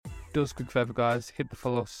Do us a quick favor, guys. Hit the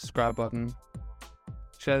follow, subscribe button.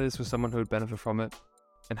 Share this with someone who would benefit from it.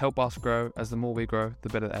 And help us grow, as the more we grow, the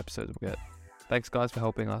better the episodes we get. Thanks, guys, for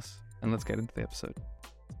helping us. And let's get into the episode.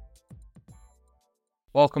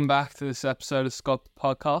 Welcome back to this episode of Scott the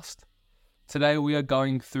Podcast. Today we are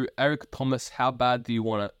going through Eric Thomas, How Bad Do You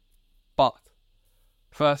Want It? But,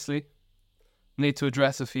 firstly, need to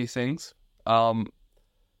address a few things.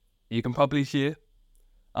 You can probably hear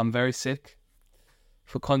I'm very sick.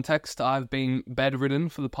 For context, I've been bedridden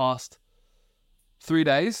for the past 3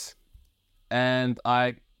 days, and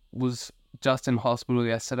I was just in hospital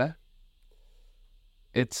yesterday.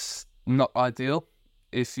 It's not ideal.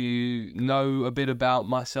 If you know a bit about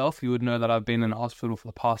myself, you would know that I've been in hospital for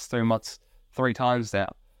the past 3 months, 3 times now.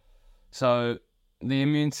 So the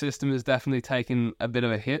immune system is definitely taking a bit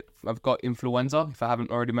of a hit. I've got influenza. If I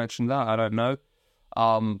haven't already mentioned that, I don't know.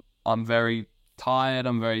 I'm very tired.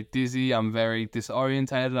 I'm very dizzy. I'm very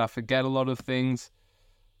disorientated. I forget a lot of things.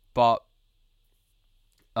 But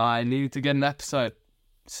I needed to get an episode.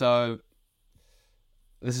 So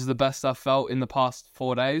this is the best I've felt in the past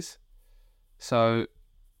 4 days. So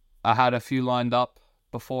I had a few lined up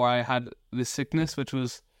before I had this sickness, which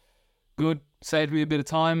was good. Saved me a bit of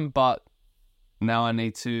time, but now I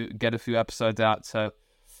need to get a few episodes out. So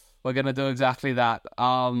we're going to do exactly that.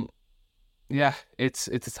 Yeah, it's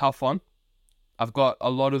a tough one. I've got a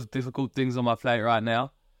lot of difficult things on my plate right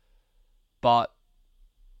now. But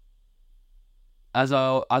as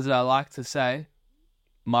I like to say,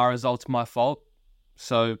 my results are my fault.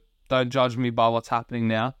 So don't judge me by what's happening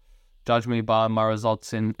now. Judge me by my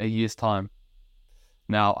results in a year's time.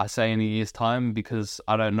 Now, I say in a year's time because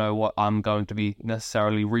I don't know what I'm going to be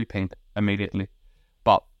necessarily reaping immediately.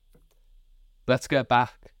 But let's get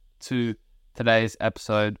back to today's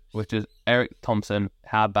episode, which is Eric Thompson,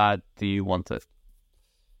 How Bad Do You Want It?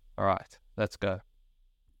 All right, let's go.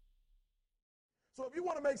 So if you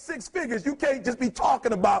want to make 6 figures, you can't just be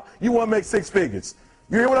talking about you want to make 6 figures.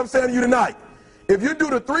 You hear what I'm saying to you tonight? If you do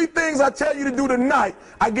the 3 things I tell you to do tonight,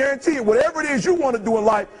 I guarantee you, whatever it is you want to do in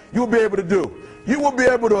life, you'll be able to do. You will be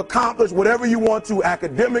able to accomplish whatever you want to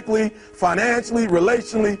academically, financially,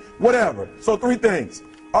 relationally, whatever. So 3 things.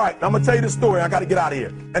 All right, I'm going to tell you the story. I got to get out of here.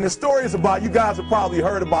 And the story is about, you guys have probably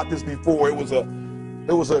heard about this before. It was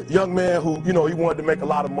a young man who, he wanted to make a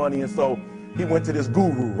lot of money. And so he went to this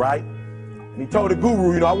guru, right? And he told the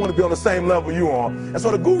guru, I want to be on the same level you on. And so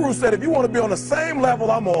the guru said, if you want to be on the same level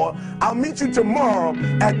I'm on, I'll meet you tomorrow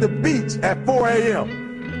at the beach at 4 a.m.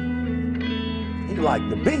 He like,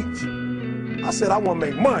 the beach? I said, I want to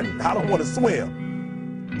make money. I don't want to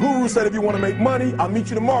swim. Guru said, if you want to make money, I'll meet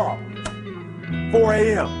you tomorrow, 4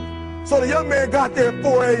 a.m. So the young man got there at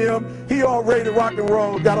 4 a.m. He all ready to rock and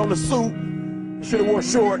roll, got on the suit. He should have wore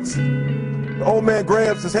shorts. The old man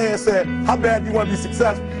grabs his hand, said, how bad do you want to be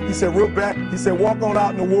successful? He said, real bad. He said, walk on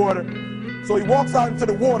out in the water. So he walks out into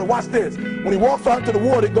the water. Watch this. When he walks out into the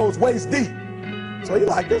water, it goes waist deep. So he's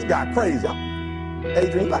like, this guy crazy.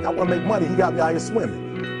 Adrian, he's like, I want to make money. He got me out here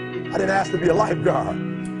swimming. I didn't ask to be a lifeguard.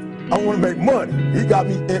 I want to make money. He got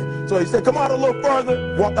me in. So he said, come out a little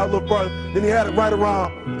further. Walked out a little further. Then he had it right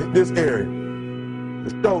around this area,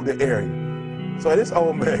 the shoulder area. So this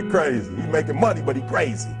old man crazy. He's making money, but he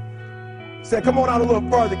crazy. He said, come on out a little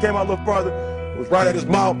further. Came out a little further. It was right at his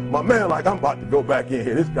mouth. My man like, I'm about to go back in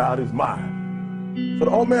here. This guy is mine. So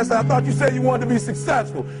the old man said, I thought you said you wanted to be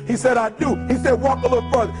successful. He said, I do. He said, walk a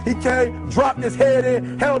little further. He came, dropped his head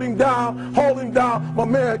in, held him down, hold him down. My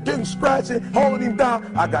man getting scratching, holding him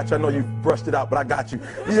down. I got you. I know you brushed it out, but I got you.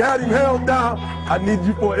 He had him held down. I need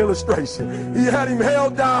you for an illustration. He had him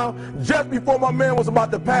held down. Just before my man was about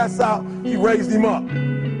to pass out, he raised him up.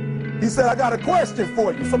 He said, I got a question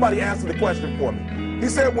for you. Somebody answer the question for me. He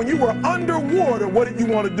said, when you were underwater, what did you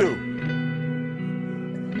want to do?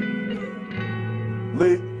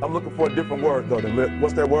 Lee, I'm looking for a different word though than lip.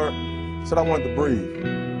 What's that word? He said, I wanted to breathe.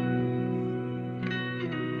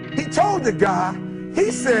 He told the guy, he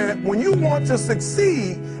said, when you want to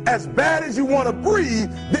succeed as bad as you want to breathe,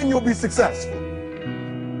 then you'll be successful.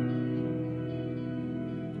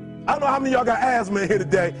 I don't know how many of y'all got asthma in here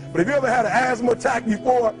today, but if you ever had an asthma attack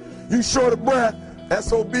before, you short of breath,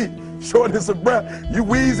 SOB, shortness of breath, you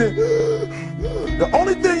wheezing. The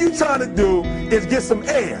only thing you trying to do is get some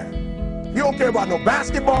air. You don't care about no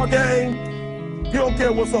basketball game. You don't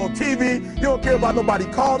care what's on TV. You don't care about nobody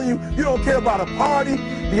calling you. You don't care about a party.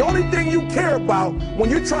 The only thing you care about when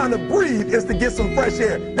you're trying to breathe is to get some fresh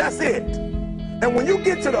air. That's it. And when you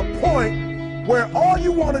get to the point where all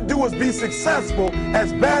you want to do is be successful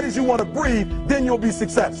as bad as you want to breathe, then you'll be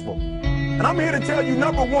successful. And I'm here to tell you,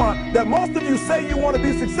 number one, that most of you say you want to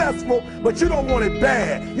be successful, but you don't want it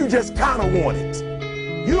bad. You just kind of want it.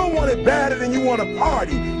 You don't want it badder than you want to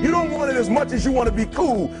party. You don't want it as much as you want to be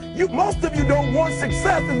cool. Most of you don't want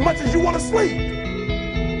success as much as you want to sleep.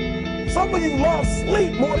 Some of you love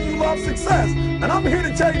sleep more than you love success. And I'm here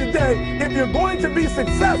to tell you today, if you're going to be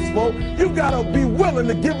successful, you've got to be willing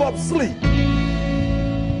to give up sleep.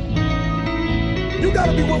 You got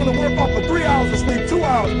to be willing to work off for 3 hours of sleep, 2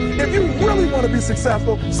 hours. If you really want to be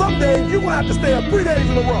successful, some days you're going to have to stay up 3 days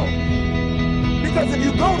in a row. Because if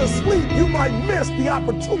you go to sleep, you might miss the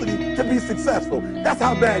opportunity to be successful. That's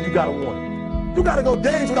how bad you got to want it. You got to go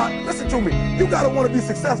days without, listen to me, you got to want to be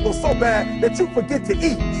successful so bad that you forget to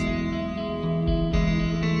eat.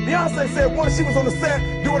 Beyonce said once she was on the set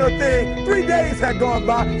doing her thing, 3 days had gone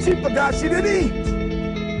by, she forgot she didn't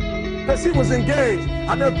eat. Because she was engaged.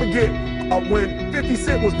 I'll never forget when 50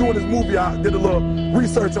 Cent was doing his movie, I did a little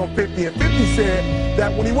research on 50, and 50 said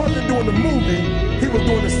that when he wasn't doing the movie, he was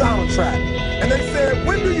doing the soundtrack. And they said,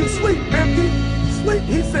 when do you sleep, 50? Sleep,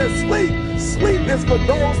 he said, sleep. Sleep is for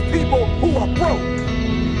those people who are broke.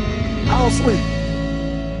 I don't sleep.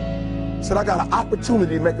 He said, I got an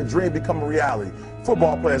opportunity to make a dream become a reality.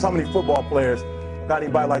 Football players, how many football players? Got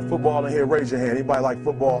anybody like football in here? Raise your hand. Anybody like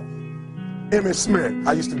football? Emmitt Smith.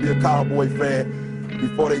 I used to be a Cowboy fan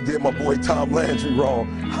before they did my boy Tom Landry wrong.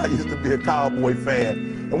 I used to be a Cowboy fan.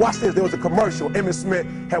 And watch this, there was a commercial. Emmitt Smith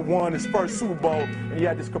had won his first Super Bowl, and he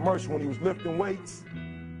had this commercial when he was lifting weights.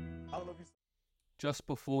 I don't know if you... Just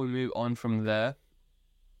before we move on from there,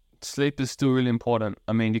 sleep is still really important.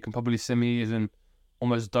 I mean, you can probably see me even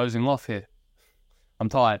almost dozing off here. I'm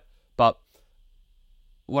tired. But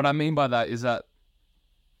what I mean by that is that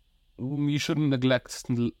you shouldn't neglect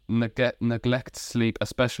sleep,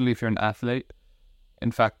 especially if you're an athlete.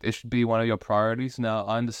 In fact, it should be one of your priorities. Now,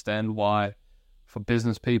 I understand why for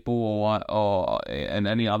business people or in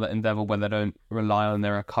any other endeavor where they don't rely on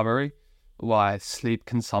their recovery, why sleep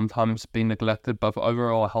can sometimes be neglected, but for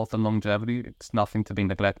overall health and longevity, it's nothing to be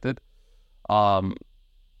neglected.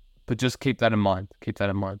 But just keep that in mind. Keep that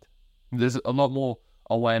in mind. There's a lot more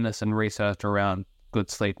awareness and research around good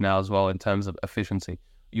sleep now as well in terms of efficiency.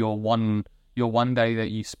 Your one day that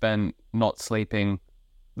you spend not sleeping,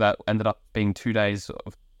 that ended up being 2 days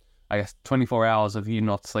of, 24 hours of you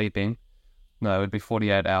not sleeping. No, it would be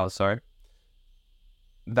 48 hours, sorry.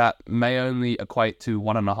 That may only equate to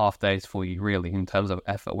 1.5 days for you, really, in terms of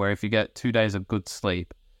effort. Where if you get 2 days of good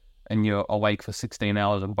sleep and you're awake for 16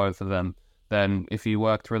 hours on both of them, then if you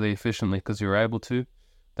worked really efficiently because you were able to,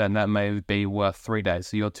 then that may be worth 3 days.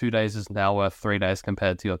 So your 2 days is now worth 3 days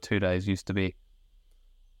compared to your 2 days used to be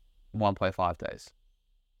 1.5 days.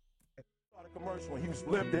 Commercial, he was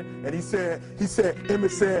lifting, and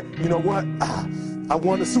Emmitt said, you know what? I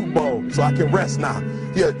won the Super Bowl, so I can rest now.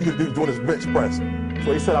 He was doing his bench press.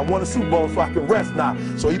 So he said, I won the Super Bowl, so I can rest now.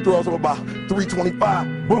 So he throws up about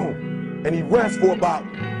 325, boom, and he rests for about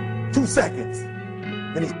 2 seconds.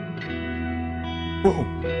 And he,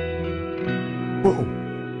 boom, boom,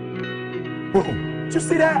 boom. Did you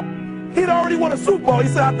see that? He'd already won a Super Bowl. He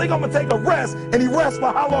said, I think I'm going to take a rest. And he rests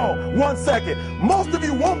for how long? 1 second. Most of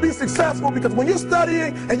you won't be successful because when you're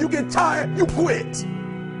studying and you get tired, you quit.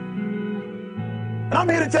 And I'm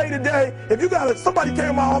here to tell you today, if you got somebody came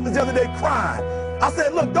to my office the other day crying. I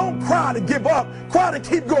said, look, don't cry to give up. Cry to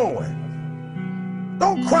keep going.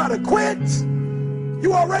 Don't cry to quit.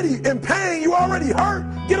 You already in pain. You already hurt.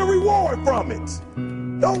 Get a reward from it.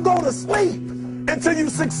 Don't go to sleep until you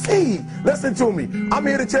succeed. Listen to me. I'm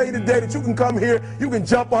here to tell you today that you can come here, you can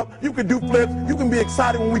jump up, you can do flips, you can be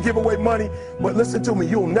excited when we give away money. But listen to me,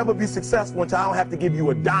 you'll never be successful until I don't have to give you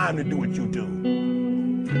a dime to do what you do.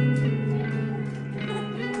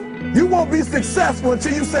 You won't be successful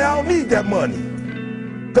until you say, I don't need that money,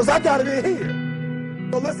 because I got it in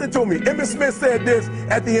here. So listen to me. Emmitt Smith said this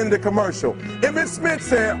at the end of the commercial. Emmitt Smith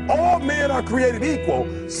said, all men are created equal.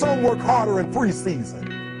 Some work harder in preseason.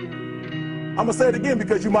 I'm going to say it again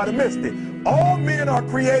because you might have missed it. All men are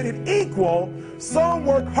created equal. Some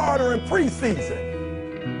work harder in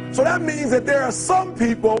preseason. So that means that there are some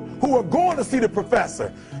people who are going to see the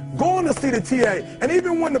professor, going to see the TA. And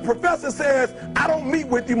even when the professor says, I don't meet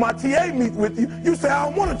with you, my TA meets with you, you say, I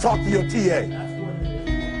don't want to talk to your TA.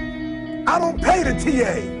 I don't pay the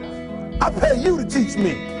TA. I pay you to teach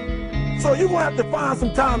me. So you're going to have to find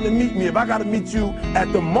some time to meet me. If I got to meet you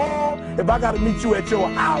at the mall, if I got to meet you at your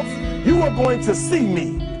house, you are going to see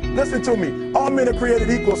me. Listen to me. All men are created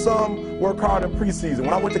equal. Some work hard in preseason.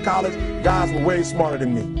 When I went to college, guys were way smarter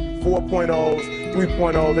than me. 4.0s,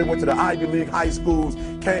 3.0s. They went to the Ivy League high schools,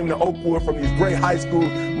 came to Oakwood from these great high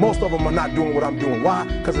schools. Most of them are not doing what I'm doing. Why?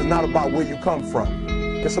 Because it's not about where you come from.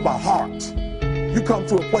 It's about heart. You come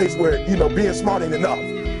to a place where, being smart ain't enough.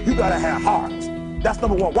 You got to have heart. That's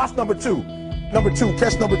number one. Watch number two. Number two,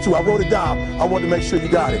 catch number two. I wrote it down. I want to make sure you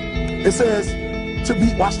got it. It says to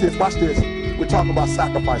be, watch this. We're talking about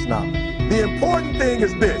sacrifice now. The important thing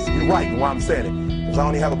is this. You're right while I'm saying it, because I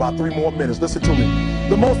only have about 3 more minutes. Listen to me.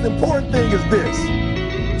 The most important thing is this.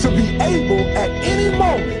 To be able at any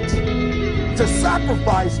moment to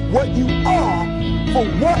sacrifice what you are for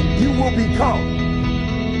what you will become.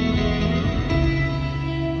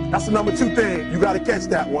 That's the number 2 thing. You got to catch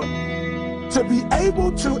that one. To be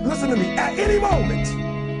able to, listen to me, at any moment.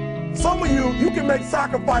 Some of you can make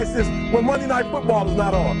sacrifices when Monday Night Football is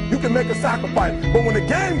not on. You can make a sacrifice. But when the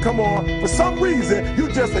game come on, for some reason,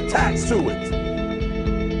 you just attached to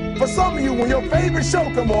it. For some of you, when your favorite show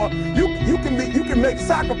come on, you can make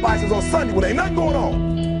sacrifices on Sunday when ain't nothing going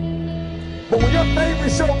on. But when your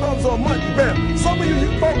favorite show comes on Monday, bam, some of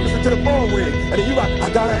you focus until the phone ring, and then you like, I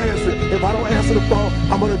gotta answer. If I don't answer the phone,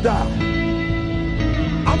 I'm gonna die.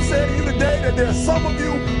 I'm saying to you today that there's some of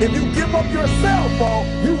you, if you give up your cell phone,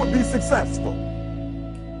 you would be successful.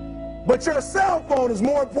 But your cell phone is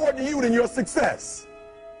more important to you than your success.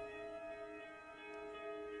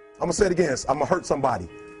 I'm gonna say it again. I'm gonna hurt somebody.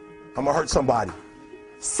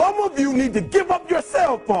 Some of you need to give up your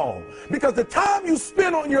cell phone because the time you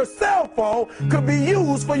spend on your cell phone could be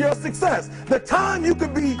used for your success. The time you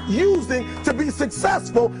could be using to be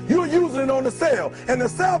successful, you're using it on the cell. And the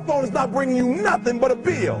cell phone is not bringing you nothing but a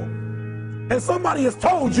bill. And somebody has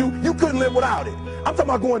told you you couldn't live without it. I'm talking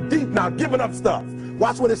about going deep now, giving up stuff.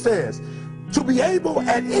 Watch what it says. To be able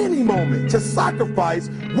at any moment to sacrifice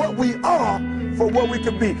what we are for what we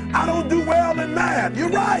could be. I don't do well in math. You're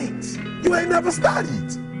right. You ain't never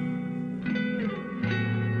studied.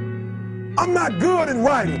 I'm not good in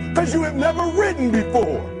writing because you have never written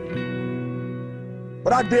before.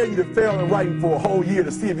 But I dare you to fail in writing for a whole year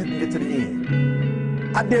to see if you can get to the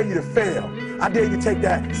end. I dare you to fail. I dare you to take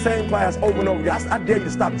that same class over and over again. I dare you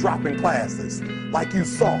to stop dropping classes like you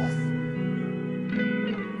soft.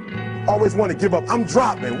 Always want to give up. I'm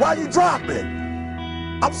dropping. Why are you dropping?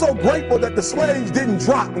 I'm so grateful that the slaves didn't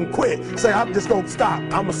drop and quit. Say, I'm just going to stop.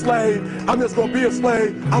 I'm a slave. I'm just going to be a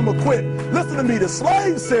slave. I'm going to quit. Listen to me. The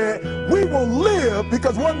slaves said, we will live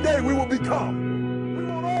because one day we will become. We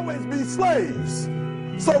won't always be slaves.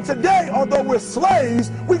 So today, although we're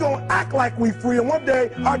slaves, we're going to act like we're free. And one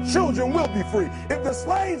day, our children will be free. If the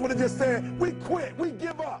slaves would have just said, we quit, we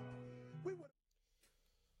give up.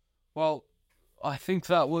 Well, I think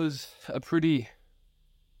that was a pretty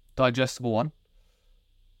digestible one.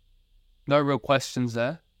 No real questions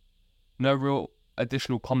there. No real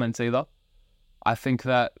additional comments either. I think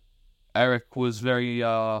that Eric was very,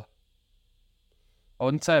 I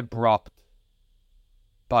wouldn't say abrupt,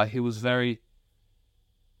 but he was very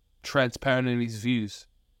transparent in his views.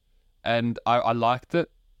 And I liked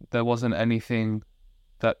it. There wasn't anything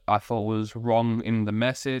that I thought was wrong in the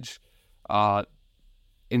message.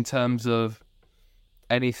 In terms of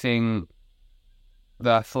anything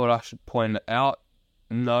that I thought I should point out,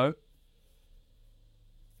 no.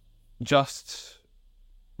 Just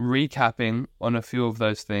recapping on a few of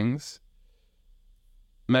those things.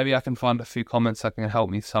 Maybe I can find a few comments that can help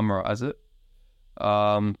me summarize it.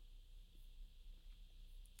 Probably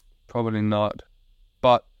not.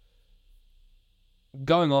 But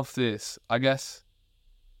going off this, I guess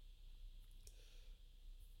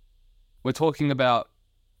we're talking about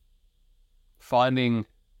finding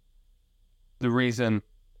the reason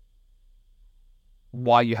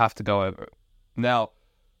why you have to go over it. Now,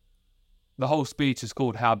 the whole speech is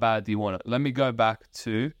called How Bad Do You Want It? Let me go back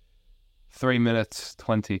to 3 minutes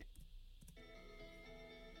 20.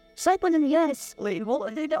 Second, yes,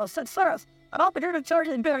 well, success. And I'm here to tell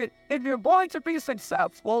you that if you're going to be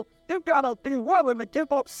successful, you've got to be willing to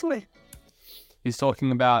give up sleep. He's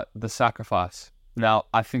talking about the sacrifice. Now,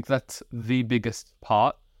 I think that's the biggest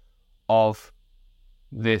part of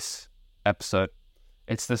this episode.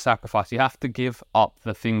 It's the sacrifice. You have to give up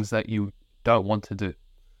the things that you don't want to do,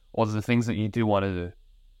 or the things that you do want to do,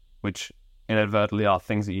 which inadvertently are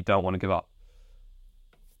things that you don't want to give up.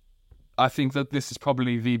 I think that this is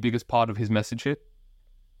probably the biggest part of his message here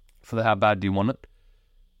for the How Bad Do You Want It?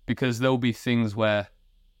 Because there will be things where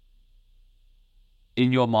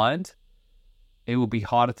in your mind, it will be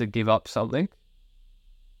harder to give up something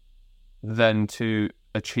than to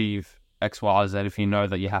achieve X, Y, or Z if you know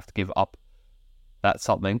that you have to give up that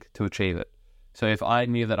something to achieve it. So if I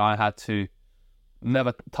knew that I had to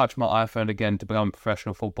never touch my iPhone again to become a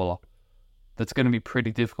professional footballer, that's going to be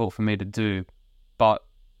pretty difficult for me to do. But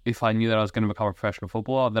if I knew that I was going to become a professional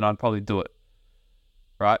footballer, then I'd probably do it.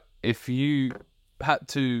 Right? If you had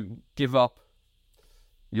to give up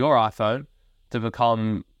your iPhone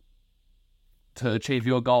to achieve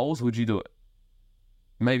your goals, would you do it?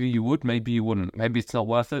 Maybe you would, maybe you wouldn't. Maybe it's not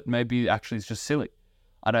worth it. Maybe actually it's just silly.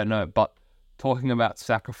 I don't know. But talking about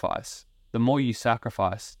sacrifice, the more you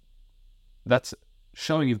sacrifice, that's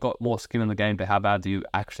showing you've got more skin in the game to how bad do you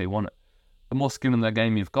actually want it. The more skin in the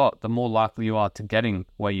game you've got, the more likely you are to getting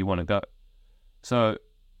where you want to go. So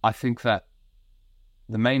I think that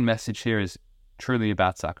the main message here is truly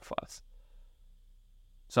about sacrifice.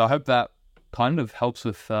 So I hope that kind of helps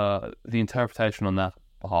with the interpretation on that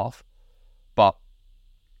behalf. But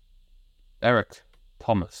Eric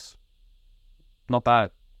Thomas, not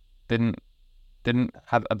bad. Didn't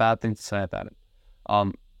have a bad thing to say about it.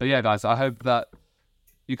 But yeah, guys, I hope that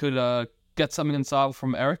you could get something insightful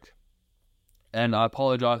from Eric. And I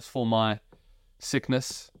apologize for my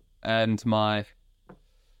sickness and my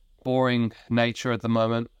boring nature at the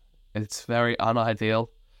moment. It's very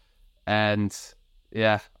unideal. And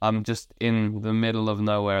yeah, I'm just in the middle of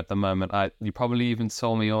nowhere at the moment. You probably even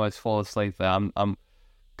saw me almost fall asleep there. I'm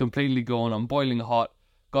completely gone. I'm boiling hot.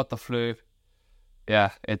 Got the flu.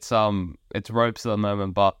 Yeah, it's ropes at the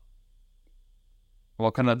moment, but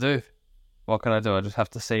what can I do? What can I do? I just have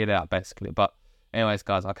to see it out, basically. But anyways,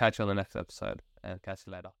 guys, I'll catch you on the next episode, and catch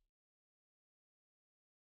you later.